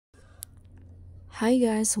Hi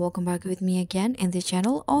guys, welcome back with me again in the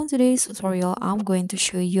channel. On today's tutorial, I'm going to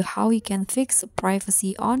show you how you can fix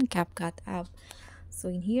privacy on CapCut app. So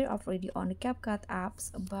in here, I've already on the CapCut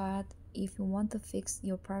apps, but if you want to fix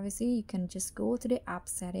your privacy, you can just go to the app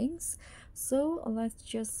settings. So let's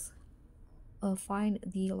just find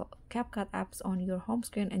the CapCut apps on your home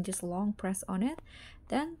screen and just long press on it.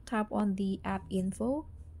 Then tap on the app info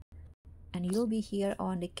and you'll be here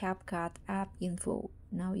on the CapCut app info.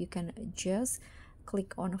 Now you can just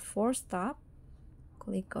click on force tab,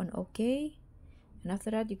 click on OK, and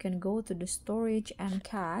after that you can go to the storage and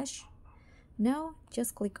cache. Now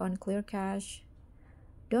just click on clear cache.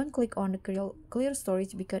 Don't click on the clear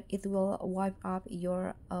storage because it will wipe up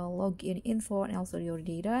your login info and also your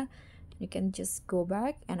data. You can just go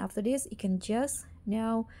back, and after this you can just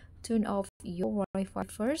now turn off your Wi-Fi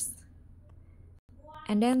first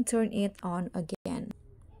and then turn it on again.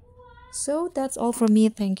 So that's all from me.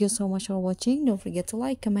 Thank you so much for watching. Don't forget to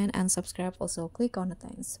like, comment, and subscribe. Also click on the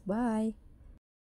thanks. Bye.